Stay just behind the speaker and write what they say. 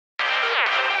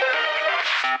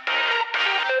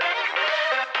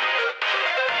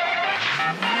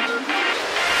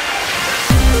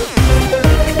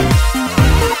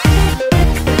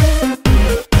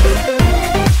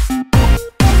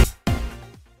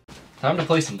Time to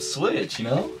play some Switch, you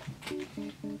know?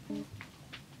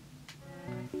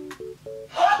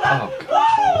 Oh,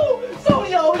 God.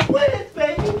 Sony always wins,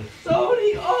 baby!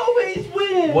 Sony always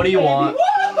wins! What do you baby. want?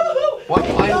 Whoa! Why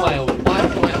do I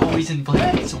always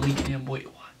invite Sony Fanboy?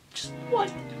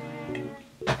 What?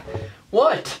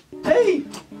 What? Hey!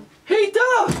 Hey,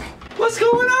 Doc! What's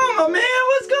going on, my man?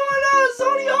 What's going on?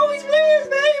 Sony always wins,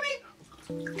 baby!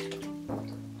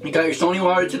 You got your Sony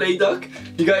water today, Duck?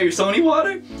 You got your Sony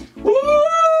water? Woo!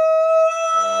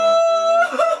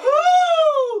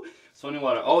 Sony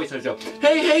water always has you.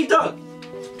 Hey, Duck!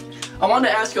 I want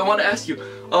to ask you,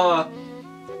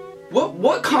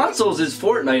 what consoles is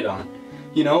Fortnite on?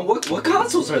 You know, what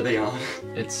consoles are they on?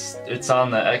 It's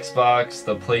on the Xbox,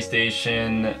 the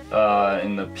PlayStation,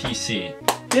 and the PC.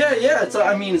 Yeah, it's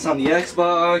on the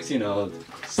Xbox, you know,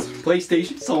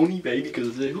 PlayStation, Sony, baby,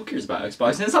 because who cares about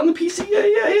Xbox? And it's on the PC,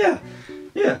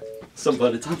 yeah. So,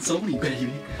 but it's on Sony,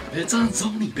 baby. It's on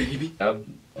Sony, baby.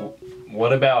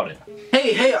 What about it?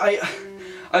 Hey,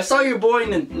 I saw your boy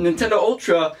Nintendo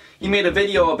Ultra. He made a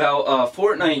video about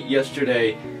Fortnite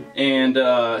yesterday, and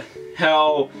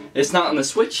how it's not on the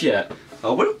Switch yet.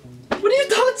 What are your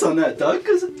thoughts on that, Doug?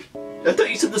 Because I thought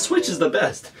you said the Switch is the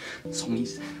best.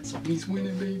 Sony's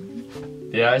winning, baby.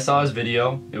 Yeah, I saw his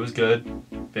video. It was good.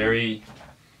 Very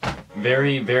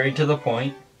to the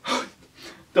point.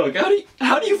 Doug,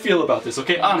 how do you feel about this?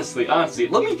 Okay, honestly,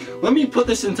 let me put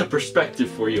this into perspective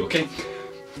for you. Okay,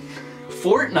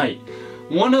 Fortnite,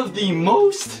 one of the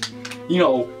most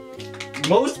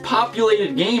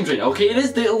populated games right now. Okay, it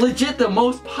is legit the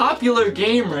most popular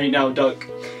game right now, Doug.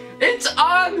 It's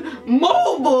on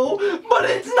mobile, but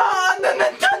it's not on the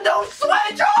Nintendo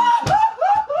Switch.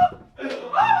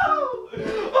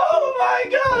 Oh my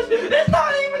gosh! It's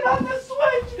not even on the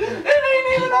Switch! It ain't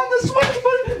even on the Switch,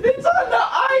 but it's on the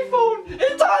iPhone!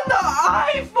 It's on the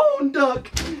iPhone, Duck!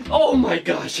 Oh my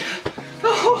gosh!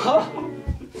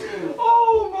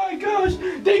 Oh my gosh!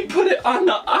 They put it on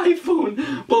the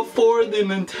iPhone before the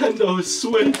Nintendo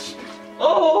Switch!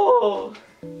 Oh!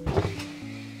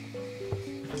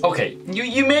 Okay,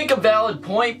 you make a valid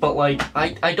point, but like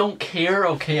I don't care.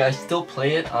 Okay, I still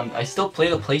play it on. I still play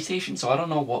the PlayStation, so I don't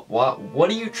know what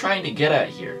are you trying to get at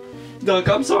here? Doug,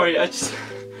 I'm sorry.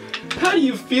 How do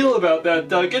you feel about that,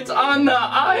 Doug? It's on the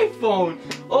iPhone.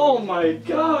 Oh my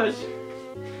gosh.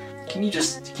 Can you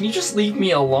just leave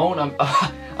me alone?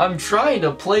 I'm trying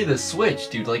to play the Switch,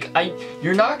 dude. Like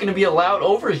you're not gonna be allowed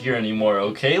over here anymore.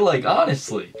 Okay, like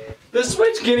honestly. The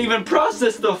Switch can't even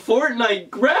process the Fortnite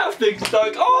graphics,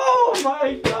 Doug. Oh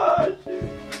my gosh.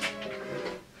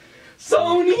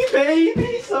 Sony,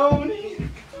 baby, Sony.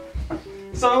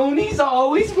 Sony's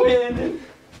always winning.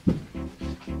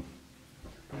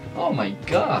 Oh my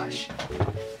gosh.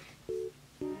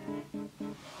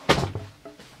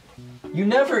 You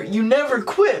never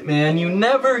quit, man. You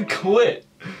never quit.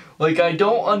 Like, I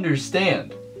don't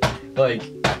understand. Like,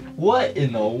 what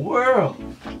in the world?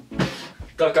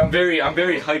 Duck, I'm very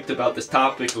hyped about this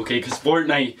topic, okay? Because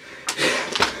Fortnite,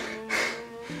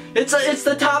 it's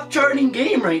the top charting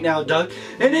game right now, Doug,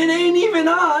 and it ain't even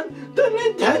on the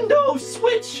Nintendo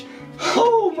Switch.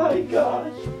 Oh my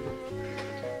gosh.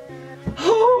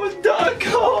 Oh, Duck.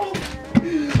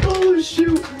 Oh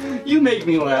shoot. You make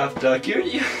me laugh, Duck.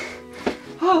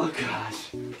 Oh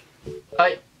gosh.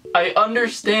 I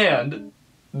understand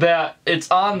that it's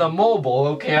on the mobile,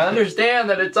 okay? I understand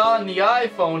that it's on the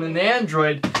iPhone and the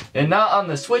Android and not on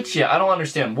the Switch yet. I don't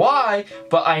understand why,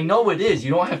 but I know it is.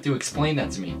 You don't have to explain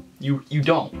that to me. You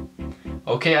don't.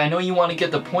 Okay, I know you want to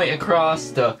get the point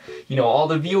across to, all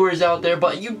the viewers out there,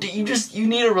 but you need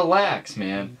to relax,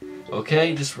 man.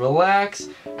 Okay? Just relax.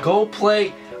 Go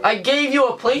play. I gave you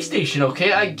a PlayStation,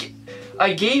 okay?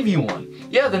 I gave you one.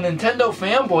 Yeah, the Nintendo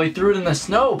fanboy threw it in the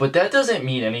snow, but that doesn't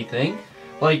mean anything.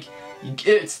 Like,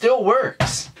 it still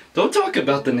works. Don't talk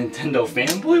about the Nintendo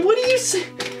fanboy. What do you say?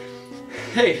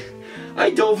 Hey,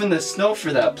 I dove in the snow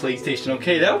for that PlayStation,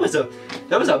 okay? That was a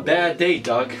bad day,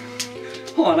 Doug.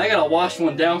 Hold on, I gotta wash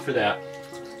one down for that.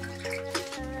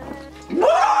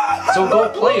 So go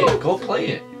play it. Go play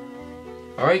it.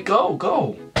 Alright, go.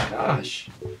 Gosh.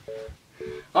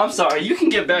 I'm sorry, you can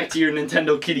get back to your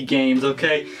Nintendo Kitty games,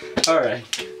 okay? Alright,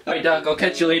 Doc, I'll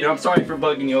catch you later. I'm sorry for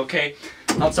bugging you, okay?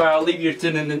 I'm sorry, I'll leave your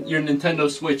Nintendo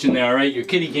Switch in there, alright? Your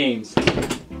kitty games.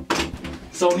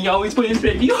 Sony always wins,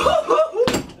 baby.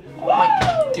 Oh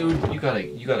my, dude, you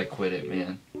gotta quit it,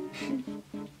 man.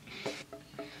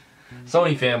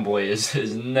 Sony fanboy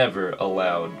is never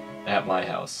allowed at my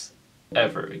house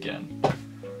ever again.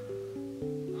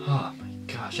 Oh my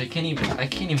gosh, I can't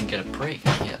even get a break.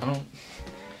 Yeah, I don't.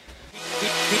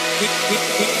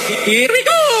 Here we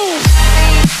go!